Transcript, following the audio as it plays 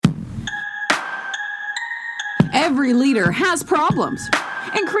Every leader has problems.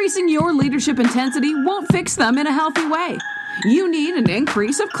 Increasing your leadership intensity won't fix them in a healthy way. You need an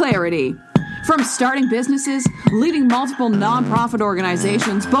increase of clarity. From starting businesses, leading multiple nonprofit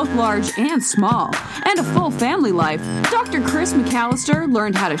organizations, both large and small, and a full family life, Dr. Chris McAllister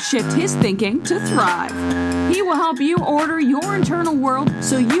learned how to shift his thinking to thrive. He will help you order your internal world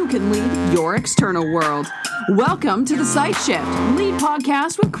so you can lead your external world. Welcome to the Sight Shift, lead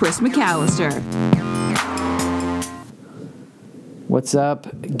podcast with Chris McAllister. What's up,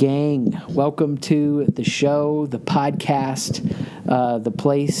 gang? Welcome to the show, the podcast, the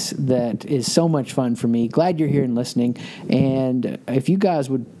place that is so much fun for me. Glad you're here and listening. And if you guys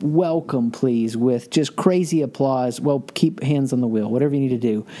would welcome, please, with just crazy applause. Well, keep hands on the wheel, whatever you need to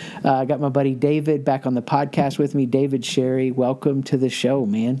do. I got my buddy David back on the podcast with me. David Sherry, welcome to the show,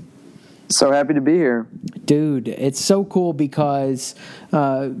 man. So happy to be here. Dude, it's so cool because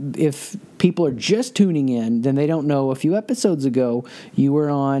if people are just tuning in, then they don't know. A few episodes ago, you were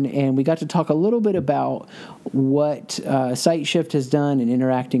on, and we got to talk a little bit about what Sight Shift has done and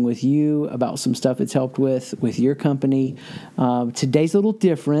interacting with you, about some stuff it's helped with your company. Today's a little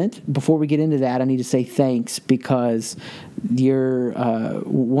different. Before we get into that, I need to say thanks because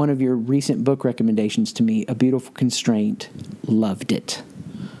one of your recent book recommendations to me, A Beautiful Constraint, loved it.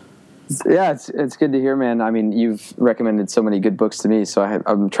 Yeah, it's good to hear, man. I mean, you've recommended so many good books to me, so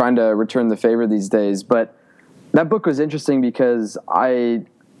I'm trying to return the favor these days. But that book was interesting because I'm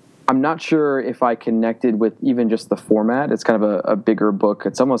not sure if I connected with even just the format. It's kind of a bigger book.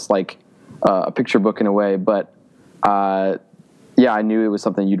 It's almost like a picture book in a way. But yeah, I knew it was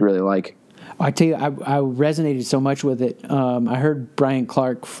something you'd really like. I tell you, I resonated so much with it. I heard Brian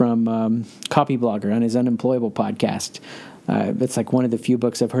Clark from Copy Blogger on his Unemployable podcast. It's like one of the few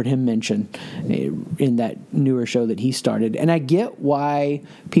books I've heard him mention in that newer show that he started. And I get why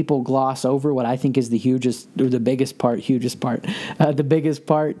people gloss over what I think is the biggest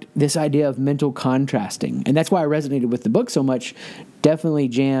part, this idea of mental contrasting. And that's why I resonated with the book so much, definitely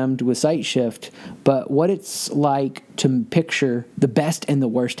jammed with Sight Shift, but what it's like to picture the best and the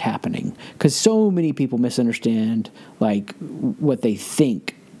worst happening. Because so many people misunderstand like what they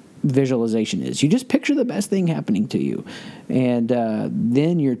think visualization is. You just picture the best thing happening to you, and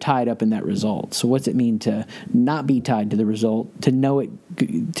then you're tied up in that result. So what's it mean to not be tied to the result, to know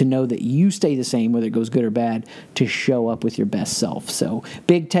that you stay the same, whether it goes good or bad, to show up with your best self? So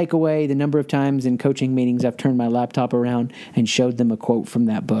big takeaway, the number of times in coaching meetings I've turned my laptop around and showed them a quote from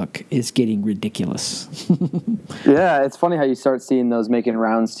that book is getting ridiculous. Yeah, it's funny how you start seeing those making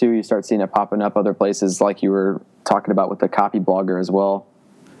rounds too. You start seeing it popping up other places, like you were talking about with the Copy Blogger as well.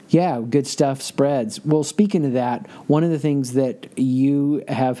 Yeah, good stuff spreads. Well, speaking of that, one of the things that you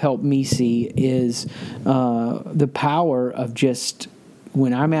have helped me see is the power of just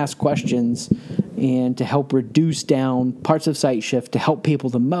when I'm asked questions and to help reduce down parts of Sight Shift to help people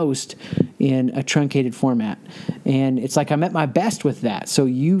the most in a truncated format. And it's like I'm at my best with that. So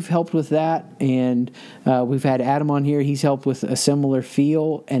you've helped with that, and we've had Adam on here. He's helped with a similar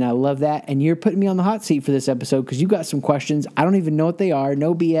feel, and I love that. And you're putting me on the hot seat for this episode because you got some questions. I don't even know what they are.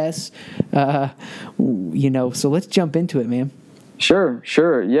 No BS. So let's jump into it, man. Sure.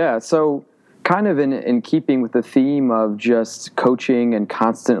 Yeah. So kind of in keeping with the theme of just coaching and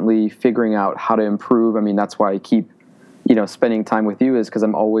constantly figuring out how to improve. I mean, that's why I keep, spending time with you, is because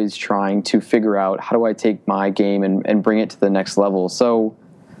I'm always trying to figure out how do I take my game and bring it to the next level. So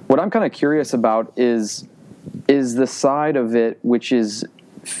what I'm kind of curious about is the side of it, which is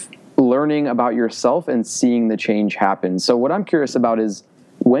learning about yourself and seeing the change happen. So what I'm curious about is,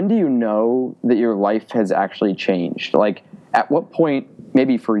 when do you know that your life has actually changed? Like, at what point,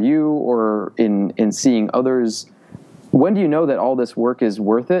 maybe for you or in seeing others, when do you know that all this work is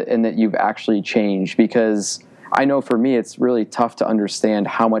worth it and that you've actually changed? Because I know for me, it's really tough to understand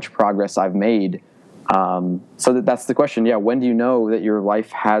how much progress I've made. So that's the question. Yeah, when do you know that your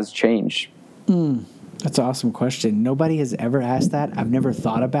life has changed? That's an awesome question. Nobody has ever asked that. I've never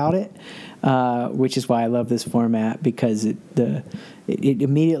thought about it, which is why I love this format, because it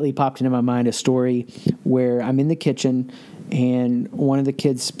immediately popped into my mind a story where I'm in the kitchen and one of the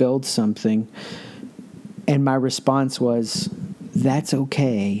kids spilled something, and my response was, "That's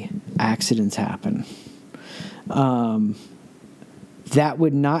okay. Accidents happen." That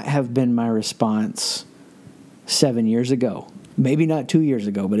would not have been my response 7 years ago, maybe not 2 years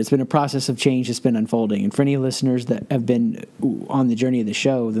ago, but it's been a process of change that's been unfolding. And for any listeners that have been on the journey of the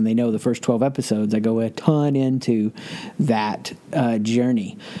show, then they know the first 12 episodes, I go a ton into that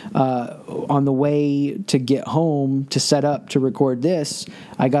journey. On the way to get home to set up to record this,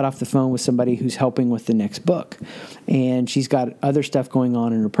 I got off the phone with somebody who's helping with the next book. And she's got other stuff going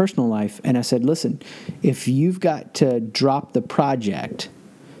on in her personal life. And I said, listen, if you've got to drop the project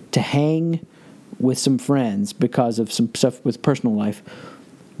to hang with some friends because of some stuff with personal life,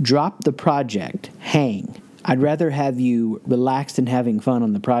 drop the project, hang. I'd rather have you relaxed and having fun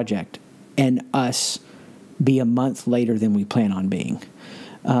on the project and us be a month later than we plan on being.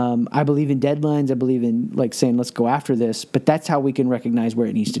 I believe in deadlines. I believe in like saying, let's go after this, but that's how we can recognize where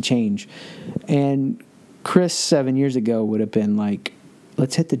it needs to change. And Chris 7 years ago would have been like,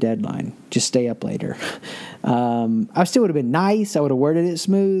 let's hit the deadline. Just stay up later. I still would have been nice. I would have worded it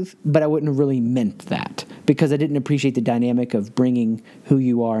smooth, but I wouldn't have really meant that because I didn't appreciate the dynamic of bringing who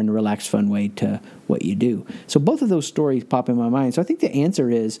you are in a relaxed, fun way to what you do. So both of those stories pop in my mind. So I think the answer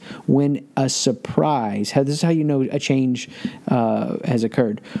is when a surprise, this is how you know a change has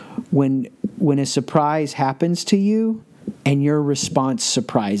occurred. When a surprise happens to you and your response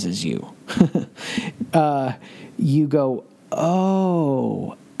surprises you, you go,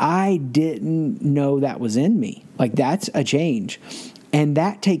 oh, I didn't know that was in me. Like, that's a change. And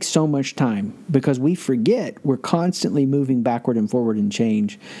that takes so much time because we forget we're constantly moving backward and forward in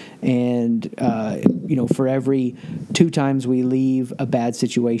change. And, for every 2 times we leave a bad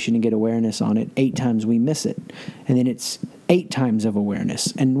situation and get awareness on it, 8 times we miss it. And then it's 8 times of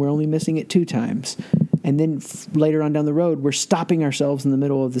awareness, and we're only missing it 2 times. And then later on down the road, we're stopping ourselves in the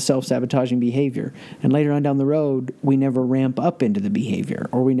middle of the self-sabotaging behavior. And later on down the road, we never ramp up into the behavior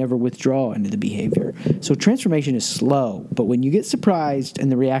or we never withdraw into the behavior. So transformation is slow, but when you get surprised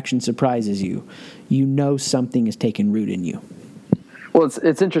and the reaction surprises you, you know something is taking root in you. Well,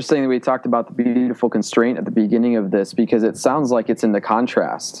 it's interesting that we talked about the beautiful constraint at the beginning of this because it sounds like it's in the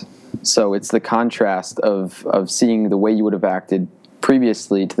contrast. So it's the contrast of seeing the way you would have acted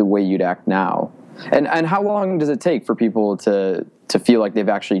previously to the way you'd act now. And how long does it take for people to feel like they've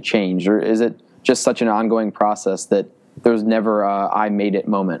actually changed? Or is it just such an ongoing process that there's never a I made it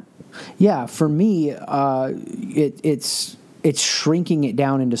moment? Yeah, for me, it's shrinking it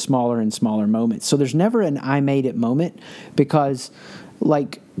down into smaller and smaller moments. So there's never an I made it moment because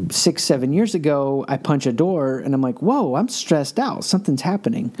like 6-7 years ago, I punch a door and I'm like, whoa, I'm stressed out. Something's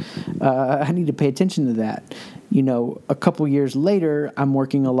happening. I need to pay attention to that. A couple years later, I'm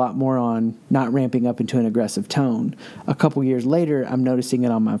working a lot more on not ramping up into an aggressive tone. A couple years later, I'm noticing it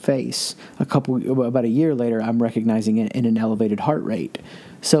on my face. About a year later, I'm recognizing it in an elevated heart rate.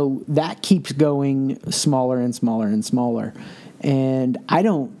 So that keeps going smaller and smaller and smaller. And I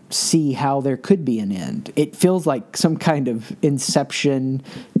don't see how there could be an end. It feels like some kind of Inception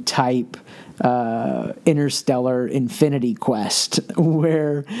type interstellar infinity quest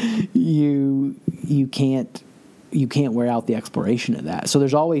where you can't wear out the exploration of that. So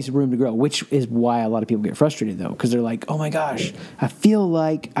there's always room to grow, which is why a lot of people get frustrated though, because they're like, oh my gosh, I feel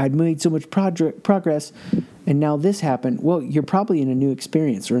like I'd made so much progress and now this happened. Well, you're probably in a new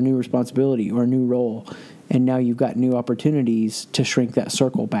experience or a new responsibility or a new role. And now you've got new opportunities to shrink that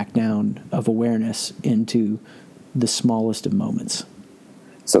circle back down of awareness into the smallest of moments.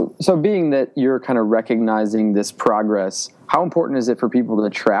 So being that you're kind of recognizing this progress, how important is it for people to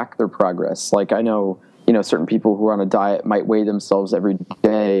track their progress? Like I know, certain people who are on a diet might weigh themselves every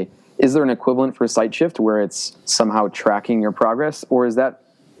day. Is there an equivalent for SightShift where it's somehow tracking your progress? Or is that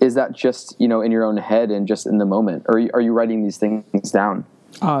just, in your own head and just in the moment? Or are you writing these things down?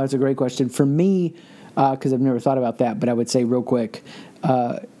 Oh, that's a great question. For me, because I've never thought about that, but I would say real quick,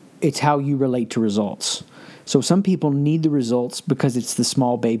 it's how you relate to results. So some people need the results because it's the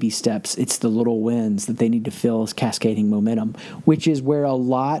small baby steps, it's the little wins that they need to feel as cascading momentum, which is where a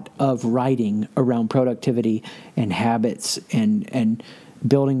lot of writing around productivity and habits and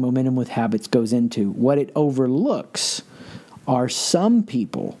building momentum with habits goes into. What it overlooks are some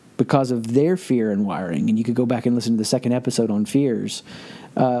people, because of their fear and wiring, and you could go back and listen to the second episode on fears,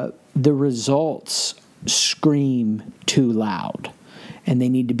 the results scream too loud and they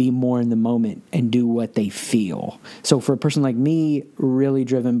need to be more in the moment and do what they feel. So for a person like me, really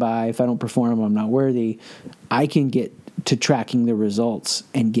driven by if I don't perform, I'm not worthy, I can get to tracking the results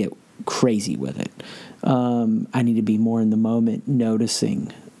and get crazy with it. I need to be more in the moment,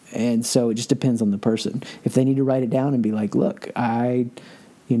 noticing. And so it just depends on the person. If they need to write it down and be like, look, in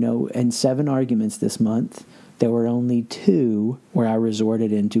 7 arguments this month, there were only 2 where I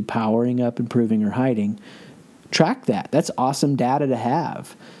resorted into powering up, improving, or hiding. Track that. That's awesome data to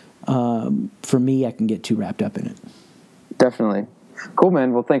have. For me, I can get too wrapped up in it. Definitely. Cool,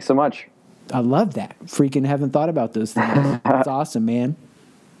 man. Well, thanks so much. I love that. Freaking haven't thought about those things. That's awesome, man.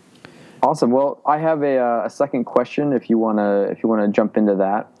 Awesome. Well, I have a second question if you wanna jump into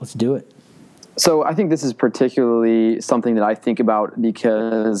that. Let's do it. So I think this is particularly something that I think about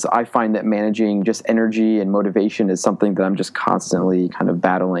because I find that managing just energy and motivation is something that I'm just constantly kind of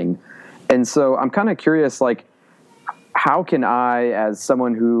battling. And so I'm kind of curious, like, how can I, as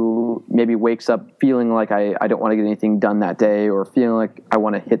someone who maybe wakes up feeling like I don't want to get anything done that day or feeling like I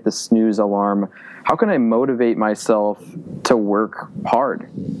want to hit the snooze alarm, how can I motivate myself to work hard?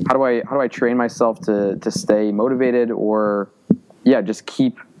 How do I train myself to stay motivated or, just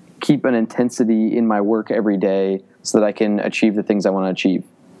keep an intensity in my work every day so that I can achieve the things I want to achieve?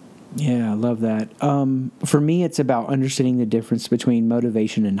 Yeah, I love that. For me, it's about understanding the difference between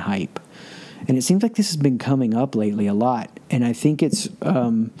motivation and hype. And it seems like this has been coming up lately a lot. And I think it's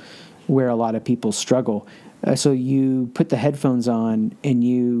where a lot of people struggle. So you put the headphones on and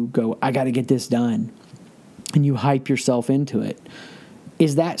you go, I got to get this done. And you hype yourself into it.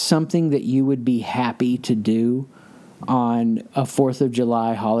 Is that something that you would be happy to do on a 4th of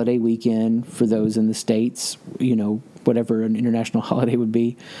July holiday weekend for those in the States, whatever an international holiday would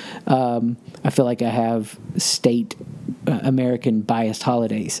be? I feel like I have state American biased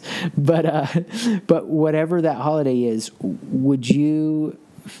holidays, but whatever that holiday is, would you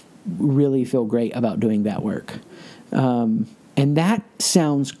really feel great about doing that work? And that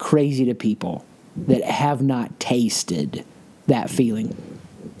sounds crazy to people that have not tasted that feeling.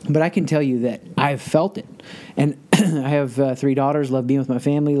 But I can tell you that I've felt it. And I have 3 daughters, love being with my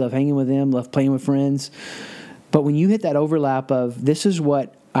family, love hanging with them, love playing with friends. But when you hit that overlap of this is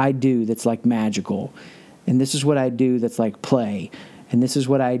what I do that's like magical, and this is what I do that's like play, and this is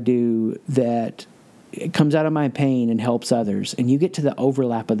what I do that it comes out of my pain and helps others, and you get to the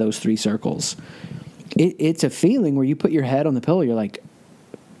overlap of those 3 circles, it's a feeling where you put your head on the pillow, you're like,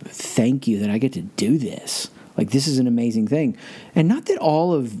 thank you that I get to do this. Like, this is an amazing thing. And not that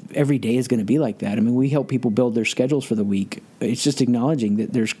all of every day is going to be like that. I mean, we help people build their schedules for the week. It's just acknowledging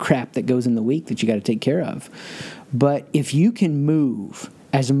that there's crap that goes in the week that you got to take care of. But if you can move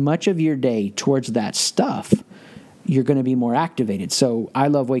as much of your day towards that stuff, you're going to be more activated. So I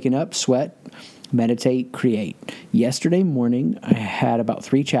love waking up, sweat, meditate, create. Yesterday morning, I had about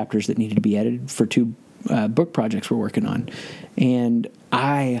 3 chapters that needed to be edited for 2 book projects we're working on. And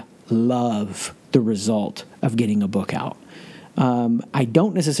I love the result of getting a book out. I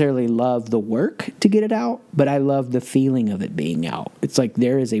don't necessarily love the work to get it out, but I love the feeling of it being out. It's like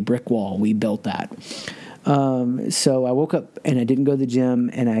there is a brick wall. We built that. So I woke up and I didn't go to the gym,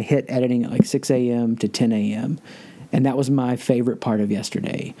 and I hit editing at like 6 a.m. to 10 a.m. And that was my favorite part of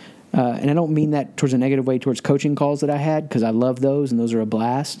yesterday. And I don't mean that towards a negative way towards coaching calls that I had, because I love those and those are a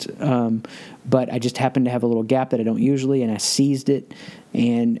blast. But I just happened to have a little gap that I don't usually, and I seized it.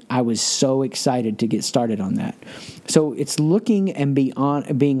 And I was so excited to get started on that. So it's looking and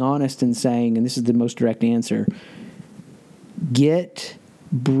being honest and saying, and this is the most direct answer, get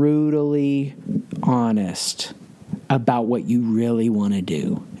brutally honest about what you really want to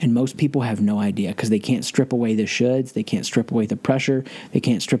do. And most people have no idea because they can't strip away the shoulds, they can't strip away the pressure, they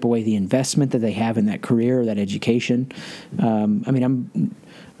can't strip away the investment that they have in that career or that education.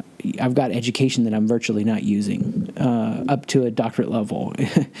 I've got education that I'm virtually not using up to a doctorate level.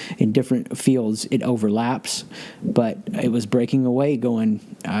 In different fields, it overlaps, but it was breaking away going,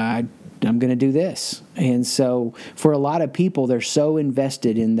 I'm going to do this. And so for a lot of people, they're so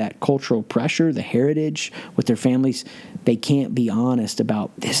invested in that cultural pressure, the heritage with their families, they can't be honest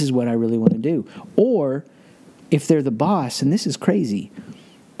about this is what I really want to do. Or if they're the boss, and this is crazy,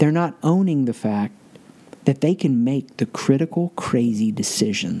 they're not owning the fact that they can make the critical, crazy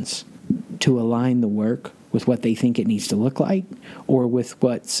decisions to align the work with what they think it needs to look like or with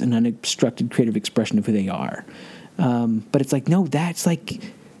what's an unobstructed creative expression of who they are. But it's like, no, that's like,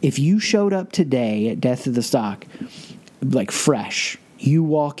 if you showed up today at Death of the Stock, like fresh, you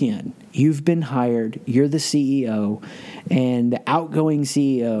walk in, you've been hired, you're the CEO, and the outgoing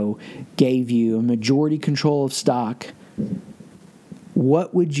CEO gave you a majority control of stock.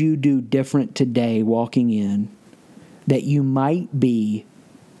 What would you do different today walking in that you might be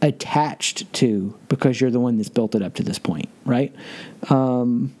attached to because you're the one that's built it up to this point, right?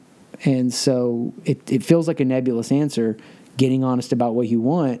 And so it feels like a nebulous answer, getting honest about what you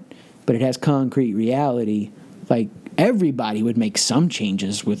want, but it has concrete reality. Like, everybody would make some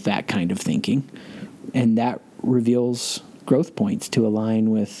changes with that kind of thinking, and that reveals growth points to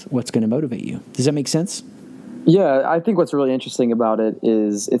align with what's going to motivate you. Does that make sense? Yeah, I think what's really interesting about it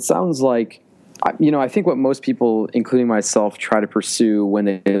is it sounds like, I think what most people, including myself, try to pursue when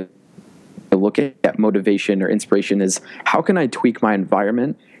they look at motivation or inspiration is how can I tweak my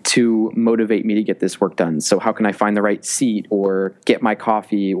environment to motivate me to get this work done? So how can I find the right seat or get my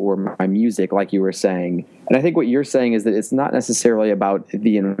coffee or my music, like you were saying? And I think what you're saying is that it's not necessarily about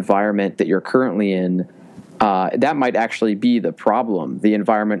the environment that you're currently in. That might actually be the problem, the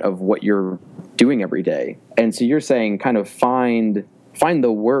environment of what you're doing every day. And so you're saying kind of find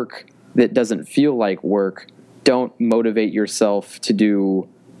the work that doesn't feel like work. Don't motivate yourself to do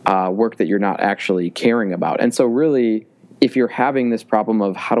work that you're not actually caring about. And so really, if you're having this problem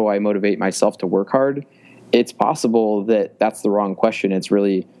of how do I motivate myself to work hard, it's possible that that's the wrong question. It's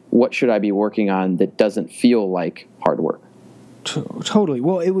really, what should I be working on that doesn't feel like hard work? Totally.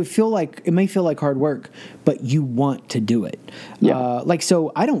 Well, it may feel like hard work, but you want to do it. Yeah.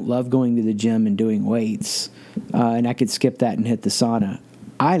 So I don't love going to the gym and doing weights, and I could skip that and hit the sauna.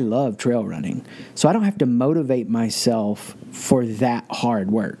 I love trail running, so I don't have to motivate myself for that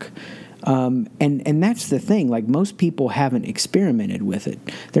hard work. And that's the thing. Like, most people haven't experimented with it.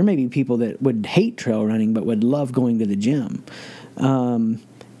 There may be people that would hate trail running but would love going to the gym.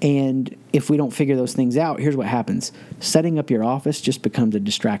 And if we don't figure those things out, here's what happens. Setting up your office just becomes a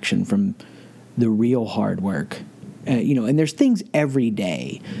distraction from the real hard work. And there's things every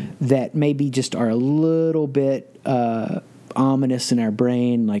day that maybe just are a little bit ominous in our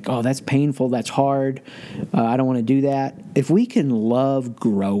brain, like, oh, that's painful, that's hard, I don't want to do that. If we can love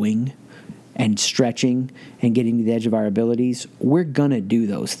growing and stretching and getting to the edge of our abilities, we're going to do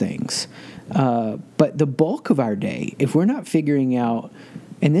those things. But the bulk of our day, if we're not figuring out,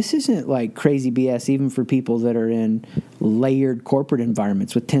 and this isn't like crazy BS even for people that are in layered corporate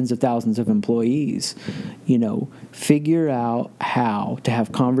environments with tens of thousands of employees, figure out how to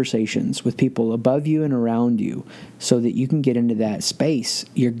have conversations with people above you and around you so that you can get into that space.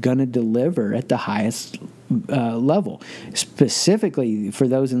 You're going to deliver at the highest level. Specifically for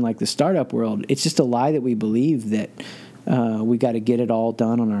those in like the startup world, it's just a lie that we believe that we got to get it all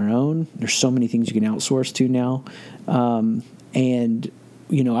done on our own. There's so many things you can outsource to now.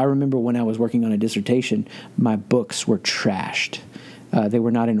 I remember when I was working on a dissertation, my books were trashed. They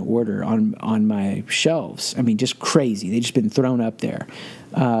were not in order on my shelves. I mean, just crazy. They'd just been thrown up there,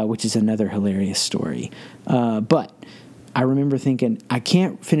 which is another hilarious story. But I remember thinking, I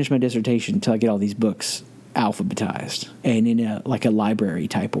can't finish my dissertation until I get all these books alphabetized and in a library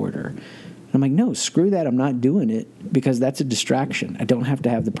type order. And I'm like, no, screw that. I'm not doing it because that's a distraction. I don't have to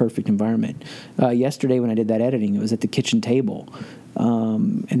have the perfect environment. Yesterday when I did that editing, it was at the kitchen table.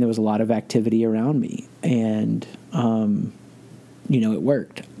 And there was a lot of activity around me. And, it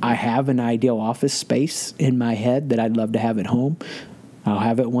worked. I have an ideal office space in my head that I'd love to have at home. I'll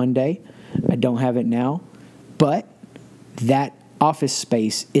have it one day. I don't have it now. But that office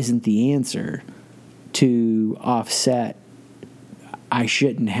space isn't the answer to offset I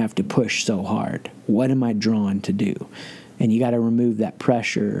shouldn't have to push so hard. What am I drawn to do? And you got to remove that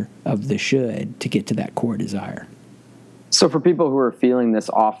pressure of the should to get to that core desire. So for people who are feeling this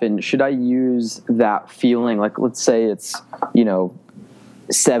often, should I use that feeling? Like, let's say it's,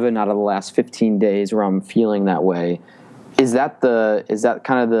 7 out of the last 15 days where I'm feeling that way. Is that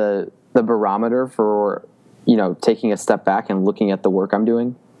kind of the barometer for, taking a step back and looking at the work I'm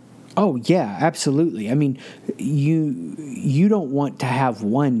doing? Oh, yeah, absolutely. I mean, you don't want to have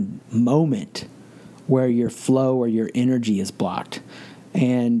one moment where your flow or your energy is blocked.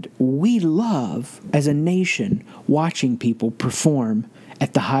 And we love, as a nation, watching people perform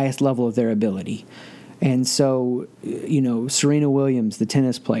at the highest level of their ability. And so, Serena Williams, the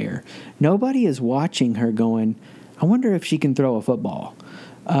tennis player, nobody is watching her going, I wonder if she can throw a football.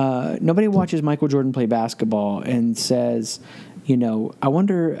 Nobody watches Michael Jordan play basketball and says, I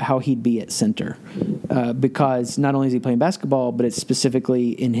wonder how he'd be at center, because not only is he playing basketball, but it's specifically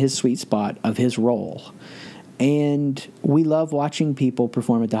in his sweet spot of his role. And we love watching people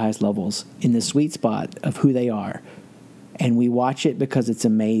perform at the highest levels in the sweet spot of who they are. And we watch it because it's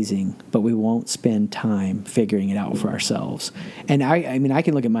amazing, but we won't spend time figuring it out for ourselves. And I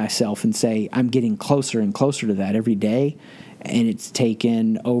can look at myself and say, I'm getting closer and closer to that every day. And it's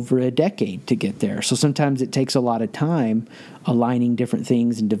taken over a decade to get there. So sometimes it takes a lot of time aligning different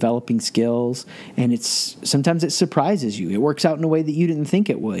things and developing skills. And sometimes it surprises you. It works out in a way that you didn't think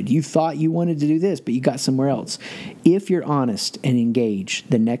it would. You thought you wanted to do this, but you got somewhere else. If you're honest and engage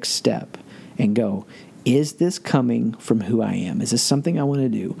the next step and go, is this coming from who I am? Is this something I want to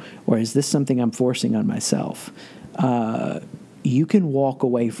do? Or is this something I'm forcing on myself? You can walk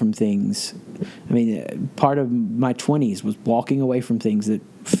away from things. I mean, part of my 20s was walking away from things that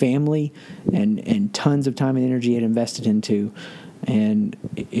family and tons of time and energy had invested into, and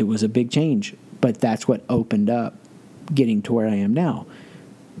it was a big change. But that's what opened up getting to where I am now.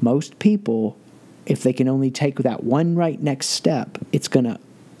 most people, if they can only take that one right next step, it's going to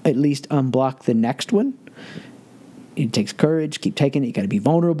at least unblock the next one. It takes courage. Keep taking it. You got to be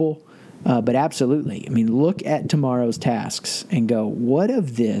vulnerable. But absolutely, I mean, look at tomorrow's tasks and go, what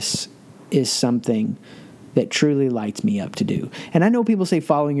of this is something that truly lights me up to do? And I know people say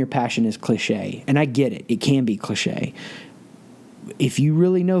following your passion is cliche, and I get it. It can be cliche. If you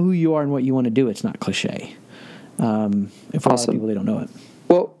really know who you are and what you want to do, it's not cliche. And for a lot of people, they don't know it.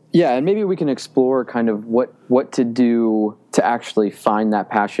 Well, yeah, and maybe we can explore kind of what to do to actually find that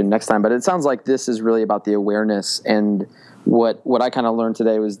passion next time. But it sounds like this is really about the awareness. And what I kind of learned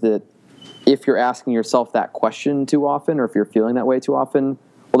today was that if you're asking yourself that question too often, or if you're feeling that way too often,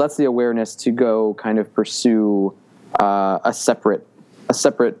 well, that's the awareness to go kind of pursue a separate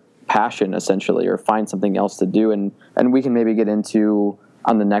passion, essentially, or find something else to do. And we can maybe get into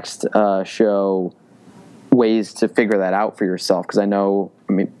on the next show ways to figure that out for yourself, because I know,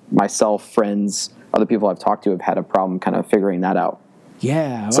 I mean, myself, friends, other people I've talked to have had a problem kind of figuring that out.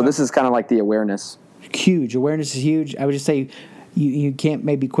 Yeah. So this is kind of like the awareness. Huge. Awareness is huge. I would just say you can't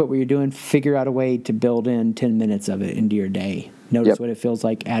maybe quit what you're doing. Figure out a way to build in 10 minutes of it into your day. Notice what it feels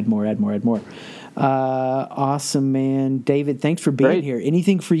like. Add more. Awesome, man. David, thanks for being here.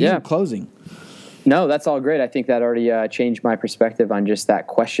 Anything for you in closing? No, that's all great. I think that already changed my perspective on just that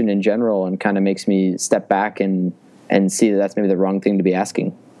question in general, and kind of makes me step back and see that that's maybe the wrong thing to be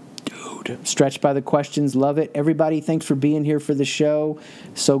asking. Dude, stretched by the questions. Love it. Everybody, thanks for being here for the show.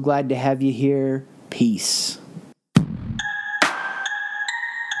 So glad to have you here. Peace.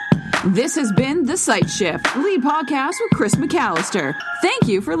 This has been The Sight Shift, lead podcast with Chris McAllister. Thank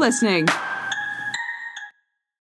you for listening.